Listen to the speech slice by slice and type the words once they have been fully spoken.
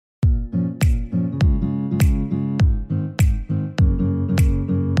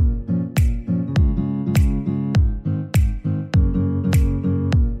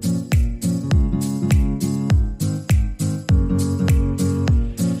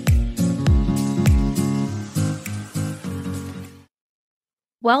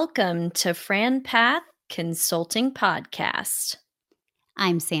Welcome to Fran Path Consulting Podcast.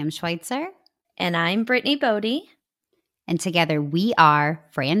 I'm Sam Schweitzer, And I'm Brittany Bodie. and together we are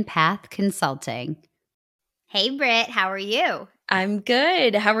Fran Path Consulting. Hey, Britt, how are you? I'm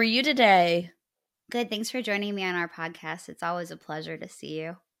good. How are you today? Good. Thanks for joining me on our podcast. It's always a pleasure to see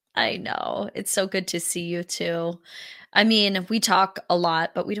you. I know. It's so good to see you too. I mean, we talk a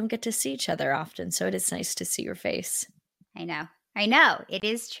lot, but we don't get to see each other often. So it is nice to see your face. I know. It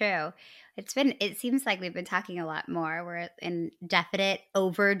is true. It seems like we've been talking a lot more. We're in definite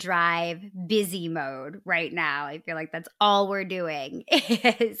overdrive busy mode right now. I feel like that's all we're doing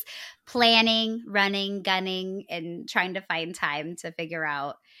is planning, running, gunning, and trying to find time to figure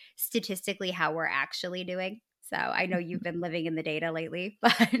out statistically how we're actually doing. So I know you've been living in the data lately,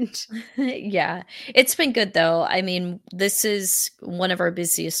 but Yeah, it's been good though. I mean, this is one of our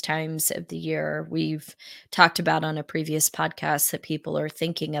busiest times of the year. We've talked about on a previous podcast that people are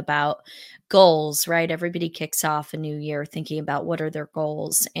thinking about goals, right? Everybody kicks off a new year thinking about what are their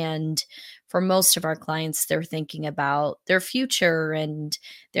goals. And for most of our clients, they're thinking about their future and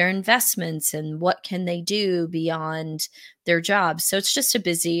their investments and what can they do beyond their jobs. So it's just a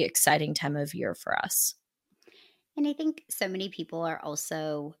busy, exciting time of year for us. and I think so many people are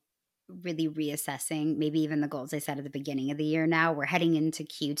also really reassessing maybe even the goals I set at the beginning of the year now. We're heading into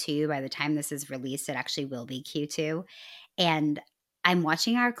Q2. By the time this is released, it actually will be Q2. And I'm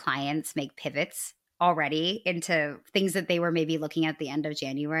watching our clients make pivots already into things that they were maybe looking at the end of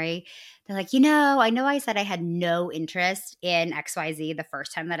January. They're like, I know I said I had no interest in XYZ the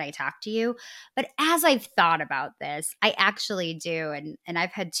first time that I talked to you, but as I've thought about this, I actually do. And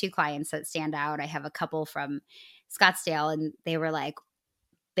I've had two clients that stand out. I have a couple from Scottsdale, and they were like,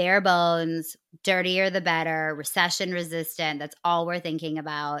 bare bones, dirtier the better, recession resistant. That's all we're thinking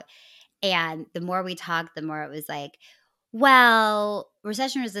about. And the more we talked, the more it was like, well,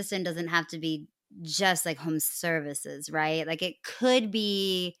 recession resistant doesn't have to be just like home services, right? Like it could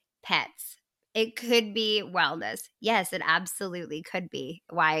be pets. It could be wellness. Yes, it absolutely could be.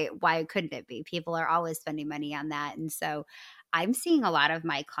 Why couldn't it be? People are always spending money on that. And so I'm seeing a lot of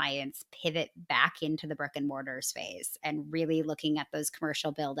my clients pivot back into the brick and mortar space and really looking at those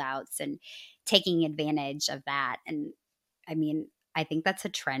commercial build outs and taking advantage of that. And I mean, I think that's a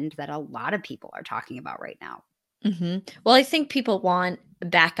trend that a lot of people are talking about right now. Well, I think people want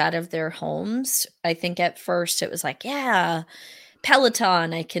back out of their homes. I think at first it was like, yeah,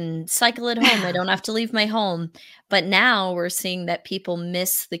 Peloton, I can cycle at home. I don't have to leave my home. But now we're seeing that people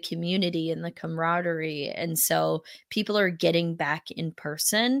miss the community and the camaraderie. And so people are getting back in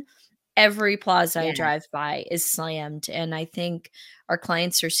person. Every plaza I drive Yes. by is slammed. And I think our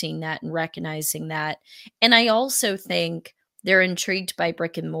clients are seeing that and recognizing that. And I also think they're intrigued by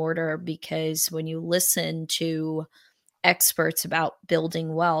brick and mortar because when you listen to experts about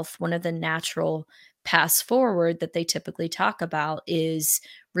building wealth, one of the natural paths forward that they typically talk about is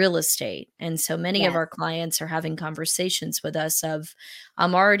real estate. And so many of Yes. our clients are having conversations with us of,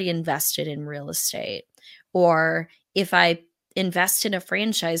 I'm already invested in real estate. Or if I invest in a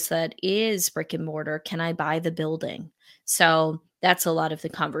franchise that is brick and mortar, can I buy the building? So that's a lot of the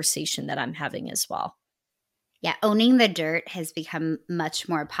conversation that I'm having as well. Yeah, owning the dirt has become much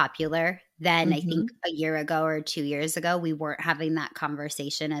more popular than I think Mhm. a year ago or 2 years ago. We weren't having that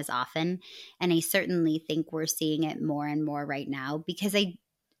conversation as often, and I certainly think we're seeing it more and more right now because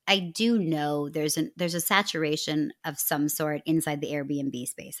I do know there's a saturation of some sort inside the Airbnb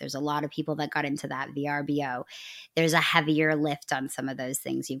space. There's a lot of people that got into that VRBO. There's a heavier lift on some of those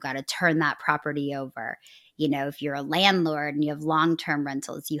things. You've got to turn that property over. If you're a landlord and you have long-term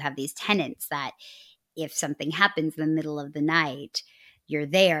rentals, you have these tenants that if something happens in the middle of the night, you're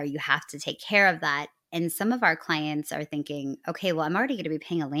there, you have to take care of that. And some of our clients are thinking, okay, well, I'm already going to be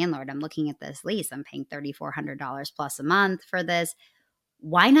paying a landlord. I'm looking at this lease. I'm paying $3,400 plus a month for this.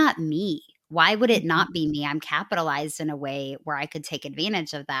 Why not me? Why would it Mhm. not be me? I'm capitalized in a way where I could take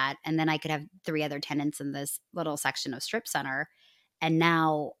advantage of that. And then I could have three other tenants in this little section of strip center. And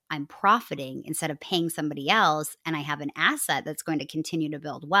now I'm profiting instead of paying somebody else. And I have an asset that's going to continue to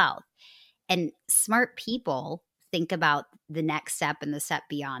build wealth. And smart people think about the next step and the step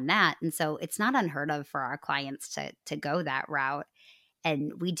beyond that. And so it's not unheard of for our clients to go that route.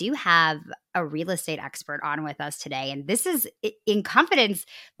 And we do have a real estate expert on with us today. And this is in confidence,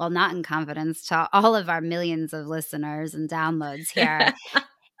 well, not in confidence to all of our millions of listeners and downloads here.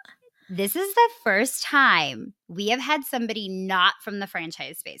 This is the first time we have had somebody not from the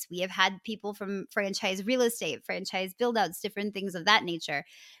franchise space. We have had people from franchise real estate, franchise build outs, different things of that nature.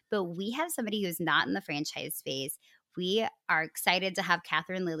 But we have somebody who's not in the franchise space. We are excited to have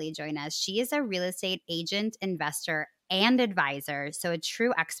Katherine Lillie join us. She is a real estate agent, investor, and advisor, so a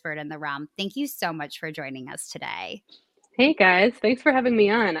true expert in the realm. Thank you so much for joining us today. Hey guys, thanks for having me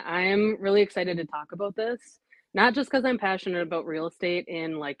on. I'm really excited to talk about this, not just because I'm passionate about real estate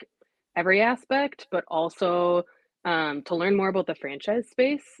in like every aspect, but also to learn more about the franchise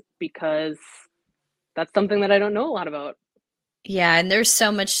space because that's something that I don't know a lot about. Yeah, and there's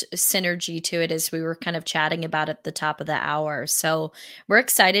so much synergy to it as we were kind of chatting about at the top of the hour. So we're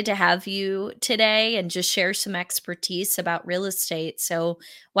excited to have you today and just share some expertise about real estate. So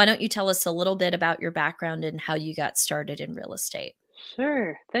why don't you tell us a little bit about your background and how you got started in real estate?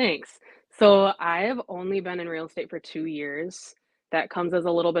 Sure, thanks. So I have only been in real estate for 2 years. That comes as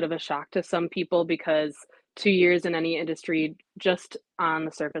a little bit of a shock to some people because 2 years in any industry just on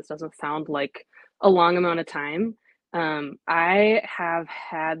the surface doesn't sound like a long amount of time. I have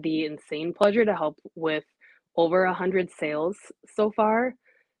had the insane pleasure to help with over 100 sales so far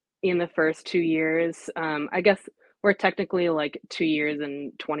in the first 2 years. I guess we're technically like 2 years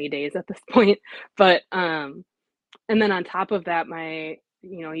and 20 days at this point, but and then on top of that,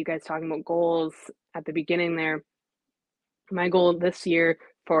 you guys talking about goals at the beginning there, my goal this year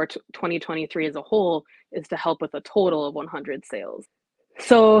for 2023 as a whole is to help with a total of 100 sales.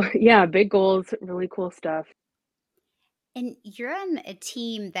 So, yeah, big goals, really cool stuff. And you're on a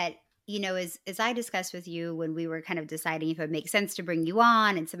team that, as I discussed with you when we were kind of deciding if it would make sense to bring you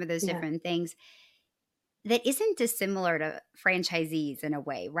on and some of those Yeah. different things, that isn't dissimilar to franchisees in a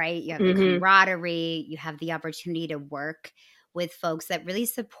way, right? You have the Mhm. camaraderie, you have the opportunity to work with folks that really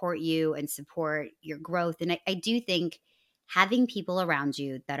support you and support your growth. And I do think having people around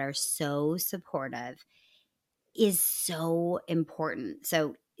you that are so supportive is so important.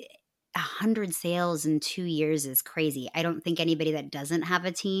 So 100 sales in 2 years is crazy. I don't think anybody that doesn't have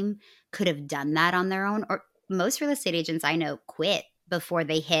a team could have done that on their own. Or most real estate agents I know quit before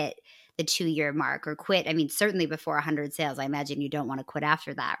they hit the 2 year mark or quit. I mean, certainly before 100 sales. I imagine you don't want to quit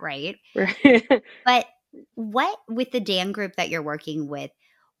after that, right? Right. But what, with the Dan group that you're working with,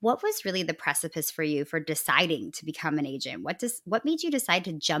 what was really the precipice for you for deciding to become an agent? What made you decide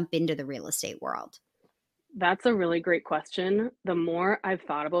to jump into the real estate world? That's a really great question. The more I've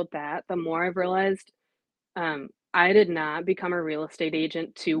thought about that, the more I've realized I did not become a real estate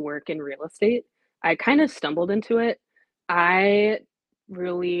agent to work in real estate. I kind of stumbled into it. I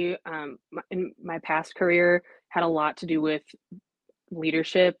really, in my past career, had a lot to do with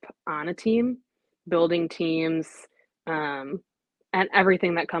leadership on a team, building teams, um, and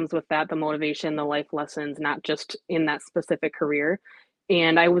everything that comes with that, the motivation, the life lessons, not just in that specific career.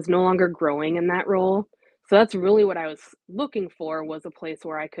 And I was no longer growing in that role. So that's really what I was looking for was a place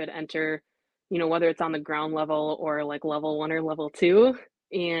where I could enter, whether it's on the ground level or like level one or level two,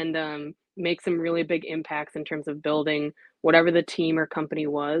 and make some really big impacts in terms of building whatever the team or company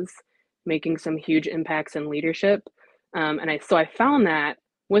was, making some huge impacts in leadership. And I found that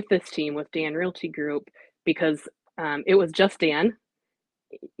with this team, with Dan Realty Group, because it was just Dan,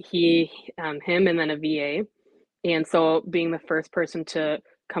 him, and then a VA. And so being the first person to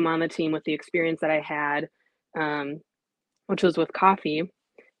come on the team with the experience that I had, um, which was with coffee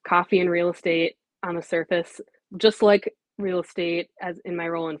and real estate on the surface, just like real estate as in my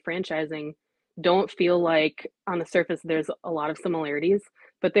role in franchising, don't feel like on the surface there's a lot of similarities,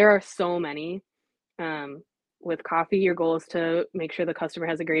 but there are so many. Um, with coffee, your goal is to make sure the customer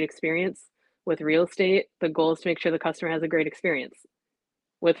has a great experience. With real estate, the goal is to make sure the customer has a great experience.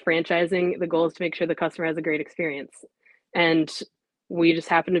 With franchising, the goal is to make sure the customer has a great experience. And we just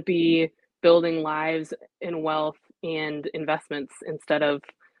happen to be building lives and wealth and investments instead of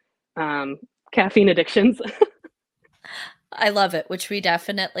um, caffeine addictions. I love it, which we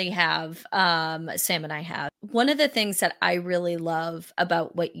definitely have. Sam and I have. One of the things that I really love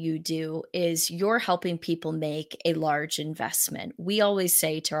about what you do is you're helping people make a large investment. We always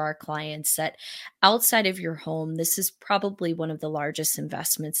say to our clients that outside of your home, this is probably one of the largest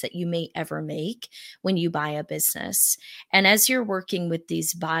investments that you may ever make when you buy a business. And as you're working with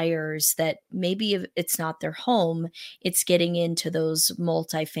these buyers that maybe if it's not their home, it's getting into those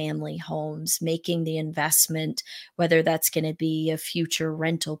multifamily homes, making the investment, whether that's going to be a future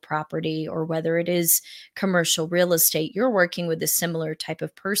rental property or whether it is commercial real estate. You're working with a similar type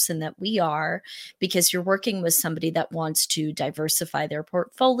of person that we are because you're working with somebody that wants to diversify their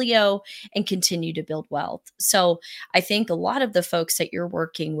portfolio and continue to build wealth. So I think a lot of the folks that you're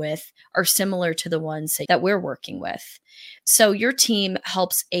working with are similar to the ones that we're working with. So your team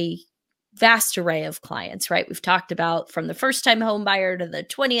helps a vast array of clients, right? We've talked about from the first time home buyer to the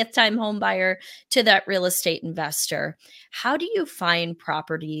 20th time home buyer to that real estate investor. How do you find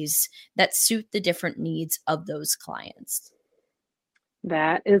properties that suit the different needs of those clients?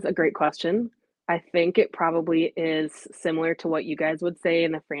 That is a great question. I think it probably is similar to what you guys would say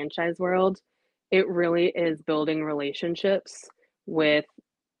in the franchise world. It really is building relationships with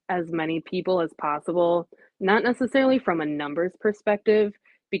as many people as possible, not necessarily from a numbers perspective,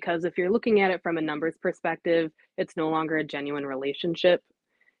 because if you're looking at it from a numbers perspective, it's no longer a genuine relationship.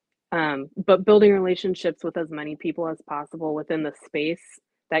 But building relationships with as many people as possible within the space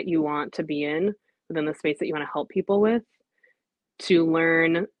that you want to be in, within the space that you want to help people with, to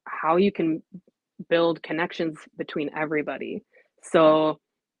learn how you can build connections between everybody. So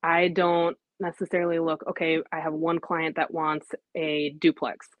I don't necessarily look, okay, I have one client that wants a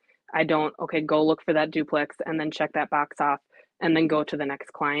duplex. I don't, okay, go look for that duplex and then check that box off and then go to the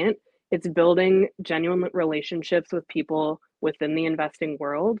next client. It's building genuine relationships with people within the investing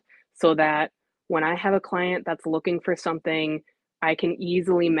world so that when I have a client that's looking for something, I can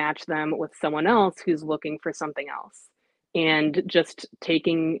easily match them with someone else who's looking for something else. And just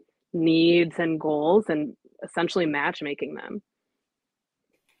taking needs and goals and essentially matchmaking them.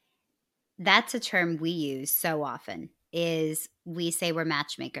 That's a term we use so often is we say we're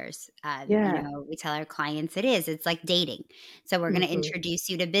matchmakers. Yeah. We tell our clients it's like dating. So we're going to Mm-hmm. introduce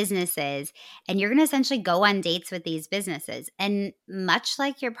you to businesses and you're going to essentially go on dates with these businesses. And much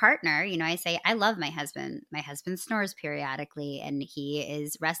like your partner, I say, I love my husband. My husband snores periodically and he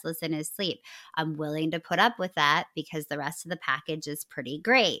is restless in his sleep. I'm willing to put up with that because the rest of the package is pretty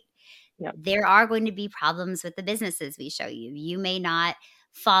great. Yep. There are going to be problems with the businesses we show you. You may not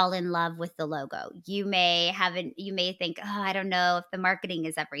fall in love with the logo. You may think, oh, I don't know if the marketing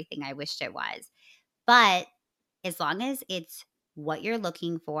is everything I wished it was. But as long as it's what you're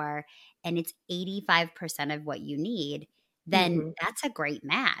looking for and it's 85% of what you need, then Mm-hmm. that's a great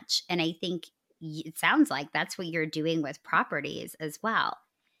match. And I think it sounds like that's what you're doing with properties as well.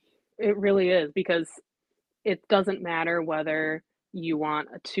 It really is because it doesn't matter whether you want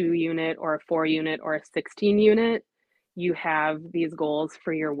a 2 unit or a 4 unit or a 16 unit. You have these goals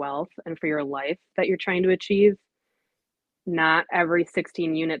for your wealth and for your life that you're trying to achieve. Not every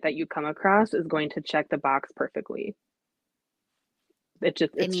 16 unit that you come across is going to check the box perfectly.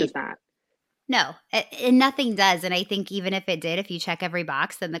 I It's mean, just not. no, and nothing does. And I think even if it did, if you check every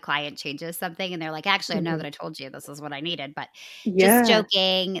box, then the client changes something and they're like, actually, I know Mm-hmm. that I told you this is what I needed, but just Yeah,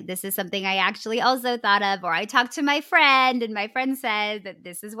 joking. This is something I actually also thought of, or I talked to my friend and my friend said that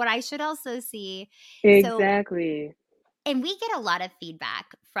this is what I should also see. So exactly. and we get a lot of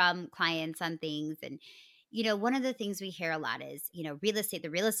feedback from clients on things. And, one of the things we hear a lot is, the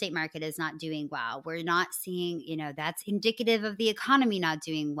real estate market is not doing well. We're not seeing, that's indicative of the economy not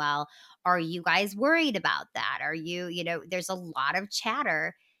doing well. Are you guys worried about that? Are you, there's a lot of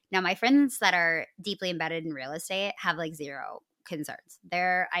chatter. Now, my friends that are deeply embedded in real estate have like zero concerns.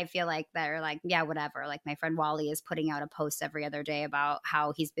 I feel like they're like, yeah, whatever. Like my friend Wally is putting out a post every other day about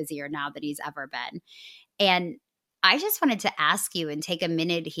how he's busier now than he's ever been. And I just wanted to ask you and take a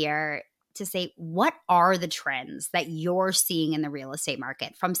minute here to say, what are the trends that you're seeing in the real estate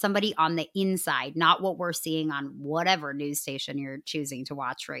market from somebody on the inside, not what we're seeing on whatever news station you're choosing to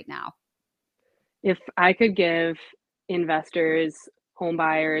watch right now? If I could give investors, home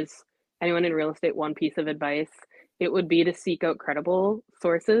buyers, anyone in real estate one piece of advice, it would be to seek out credible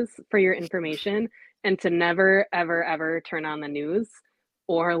sources for your information and to never, ever, ever turn on the news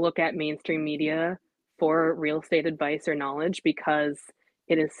or look at mainstream media for real estate advice or knowledge because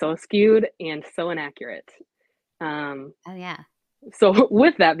it is so skewed and so inaccurate. Um, Oh, yeah. so,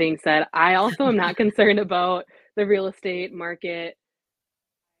 with that being said, I also am not concerned about the real estate market.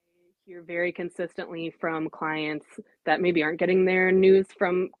 Hear very consistently from clients that maybe aren't getting their news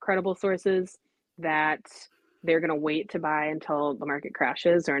from credible sources that they're going to wait to buy until the market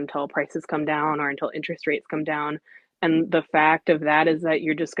crashes or until prices come down or until interest rates come down. And the fact of that is that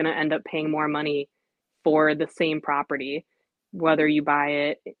you're just going to end up paying more money for the same property, whether you buy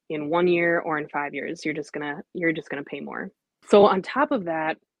it in 1 year or in 5 years. You're just going to pay more. So on top of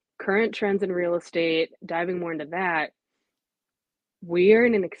that, current trends in real estate, diving more into that, we are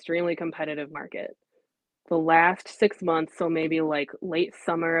in an extremely competitive market. The last 6 months, so maybe like late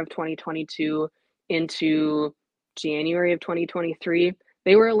summer of 2022 into January of 2023,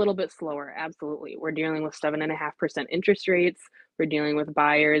 they were a little bit slower. Absolutely. We're dealing with 7.5% interest rates. We're dealing with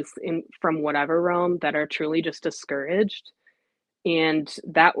buyers from whatever realm that are truly just discouraged. And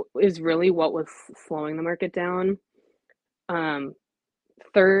that is really what was slowing the market down. Um,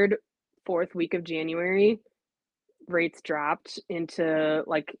 third, fourth week of January, rates dropped into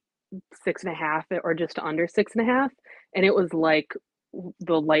like 6.5 or just under 6.5. And it was like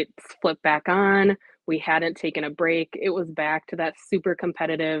the lights flipped back on. We hadn't taken a break. It was back to that super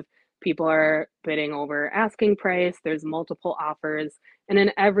competitive People are bidding over asking price. There's multiple offers. And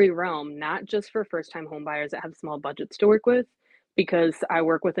in every realm, not just for first-time home buyers that have small budgets to work with, because I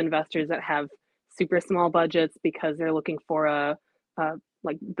work with investors that have super small budgets because they're looking for a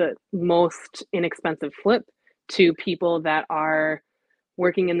like the most inexpensive flip, to people that are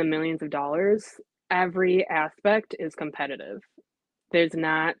working in the millions of dollars. Every aspect is competitive. There's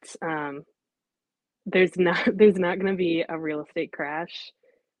not there's not going to be a real estate crash.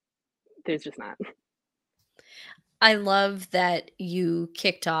 There's just not. I love that you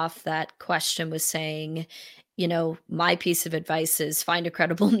kicked off that question with saying, my piece of advice is find a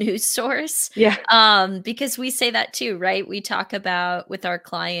credible news source. Yeah. Because we say that too, right? We talk about with our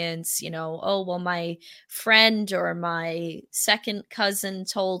clients, oh, well, my friend or my second cousin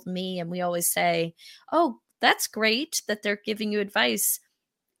told me, and we always say, oh, that's great that they're giving you advice.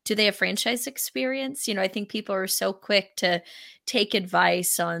 Do they have franchise experience? I think people are so quick to take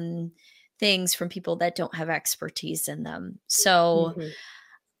advice on things from people that don't have expertise in them. So Mm-hmm.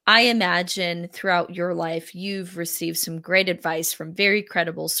 I imagine throughout your life, you've received some great advice from very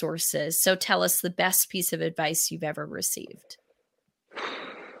credible sources. So tell us the best piece of advice you've ever received.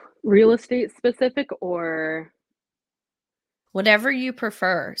 Real estate specific or Whatever you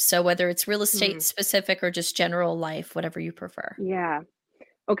prefer. So whether it's real estate specific or just general life, whatever you prefer. Yeah.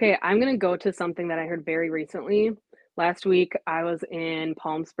 Okay, I'm going to go to something that I heard very recently. Last week, I was in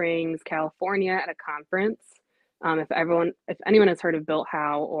Palm Springs, California at a conference. If anyone has heard of Built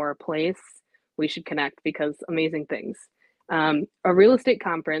How or Place, we should connect because amazing things. A real estate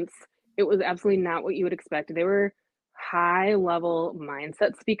conference. It was absolutely not what you would expect. They were high level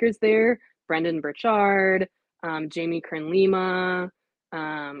mindset speakers there. Brendan Burchard, Jamie Kern Lima,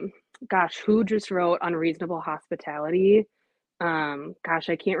 who just wrote Unreasonable Hospitality?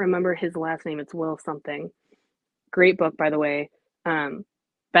 I can't remember his last name. It's Will something. Great book, by the way. Ben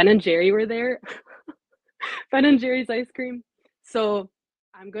and Jerry were there. Ben and Jerry's ice cream. So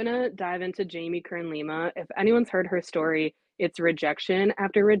I'm gonna dive into Jamie Kern Lima. If anyone's heard her story, it's rejection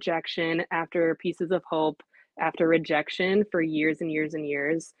after pieces of hope after rejection for years and years and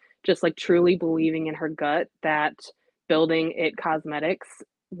years. Just like truly believing in her gut that building It Cosmetics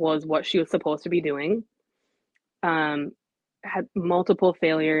was what she was supposed to be doing. Had multiple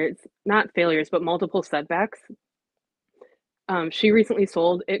failures, not failures, but multiple setbacks. She recently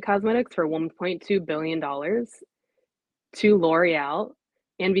sold It Cosmetics for $1.2 billion to L'Oreal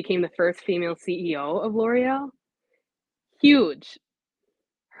and became the first female CEO of L'Oreal. Huge.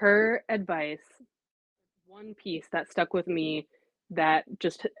 Her advice, one piece that stuck with me that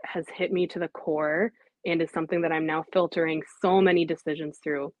just has hit me to the core and is something that I'm now filtering so many decisions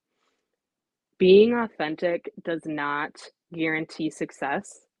through. Being authentic does not guarantee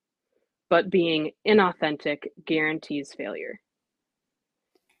success, but being inauthentic guarantees failure.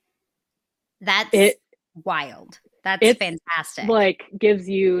 That's wild. That's fantastic. Like gives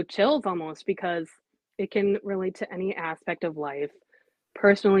you chills almost because it can relate to any aspect of life,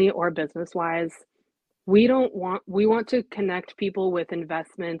 personally or business wise. We want to connect people with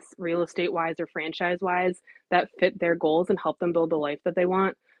investments, real estate wise or franchise wise, that fit their goals and help them build the life that they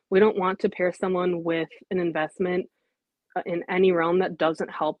want. We don't want to pair someone with an investment in any realm that doesn't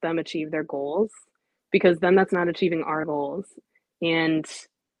help them achieve their goals, because then that's not achieving our goals. And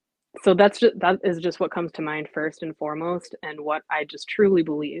so that is just what comes to mind first and foremost, and what I just truly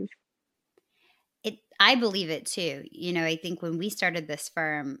believe. I believe it too. I think when we started this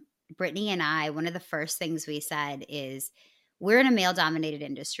firm, Brittany and I, one of the first things we said is we're in a male dominated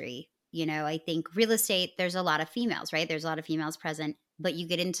industry. I think real estate, there's a lot of females, right? There's a lot of females present, but you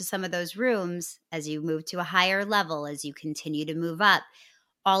get into some of those rooms as you move to a higher level, as you continue to move up,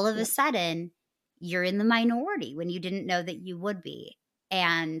 all of a sudden you're in the minority when you didn't know that you would be.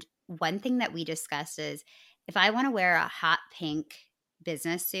 And one thing that we discussed is if I want to wear a hot pink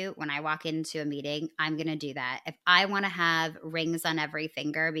business suit when I walk into a meeting, I'm going to do that. If I want to have rings on every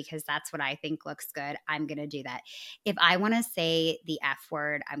finger because that's what I think looks good, I'm going to do that. If I want to say the F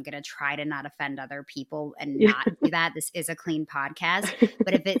word, I'm going to try to not offend other people and not do that. This is a clean podcast.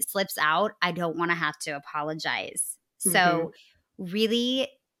 But if it slips out, I don't want to have to apologize. So really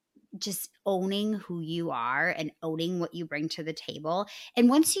just owning who you are and owning what you bring to the table. And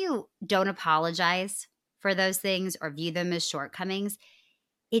once you don't apologize for those things or view them as shortcomings,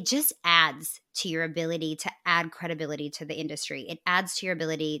 it just adds to your ability to add credibility to the industry. It adds to your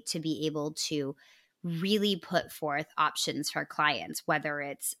ability to be able to really put forth options for clients, whether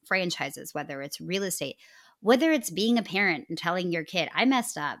it's franchises, whether it's real estate, whether it's being a parent and telling your kid, I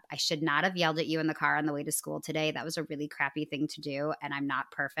messed up. I should not have yelled at you in the car on the way to school today. That was a really crappy thing to do, and I'm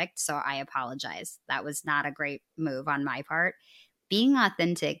not perfect, so I apologize. That was not a great move on my part. being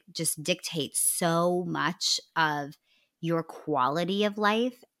authentic just dictates so much of your quality of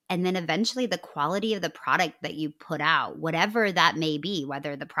life, and then eventually the quality of the product that you put out, whatever that may be,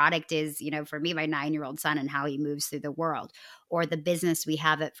 whether the product is, for me, my 9-year-old son and how he moves through the world, or the business we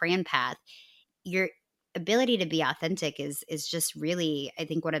have at FranPath. Your ability to be authentic is just really, I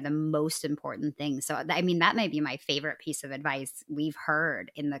think, one of the most important things. So, I mean, that might be my favorite piece of advice we've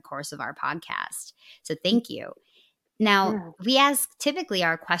heard in the course of our podcast. So thank you. Now, Yeah. we ask typically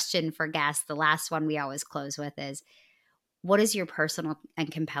our question for guests, the last one we always close with is, what is your personal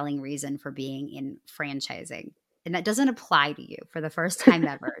and compelling reason for being in franchising? And that doesn't apply to you for the first time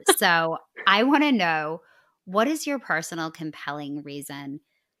ever. So I want to know, what is your personal compelling reason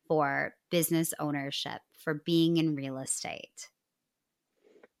for business ownership, for being in real estate?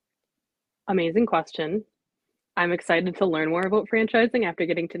 Amazing question. I'm excited to learn more about franchising after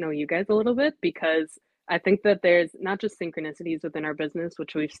getting to know you guys a little bit, because I think that there's not just synchronicities within our business,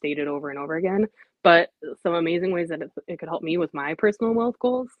 which we've stated over and over again, but some amazing ways that it could help me with my personal wealth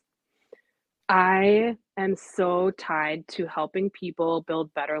goals. I am so tied to helping people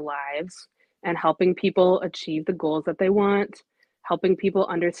build better lives and helping people achieve the goals that they want, helping people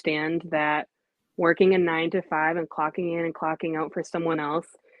understand that working a 9 to 5 and clocking in and clocking out for someone else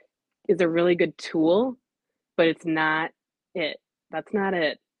is a really good tool, but it's not it. That's not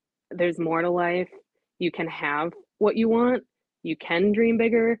it. There's more to life. You can have what you want. You can dream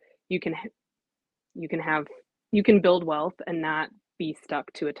bigger. You can you can have you can build wealth and not be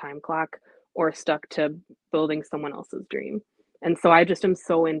stuck to a time clock or stuck to building someone else's dream. And so I just am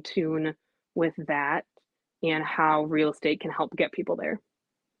so in tune with that and how real estate can help get people there.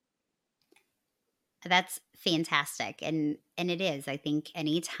 That's fantastic. And it is. I think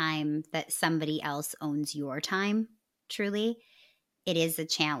anytime that somebody else owns your time, truly, it is a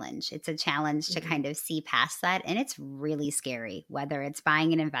challenge. It's a challenge to kind of see past that. And it's really scary, whether it's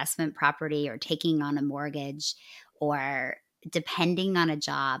buying an investment property or taking on a mortgage or depending on a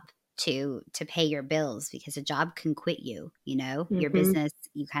job to pay your bills, because a job can quit you, your business,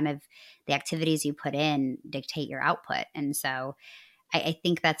 the activities you put in dictate your output. And so I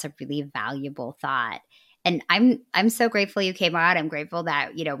think that's a really valuable thought. And I'm so grateful you came on. I'm grateful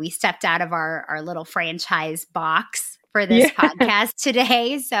that, we stepped out of our little franchise box for this podcast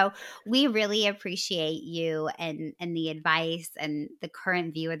today. So we really appreciate you and the advice and the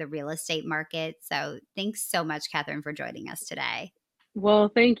current view of the real estate market. So thanks so much, Katherine, for joining us today.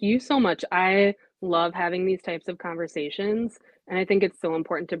 Well, thank you so much. I love having these types of conversations. And I think it's so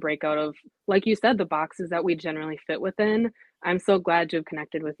important to break out of, like you said, the boxes that we generally fit within. I'm so glad to have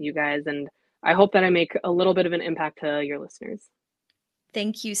connected with you guys. And I hope that I make a little bit of an impact to your listeners.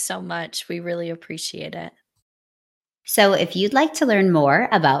 Thank you so much. We really appreciate it. So if you'd like to learn more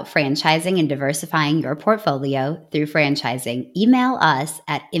about franchising and diversifying your portfolio through franchising, email us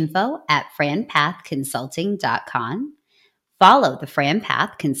at info@franpathconsulting.com. Follow the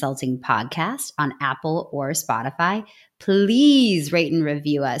FranPath Consulting podcast on Apple or Spotify. Please rate and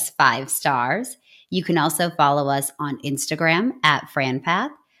review us 5 stars. You can also follow us on Instagram at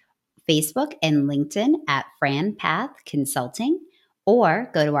FranPath, Facebook and LinkedIn at FranPath Consulting, or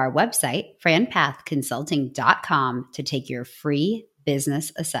go to our website, franpathconsulting.com, to take your free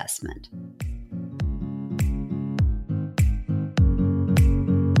business assessment.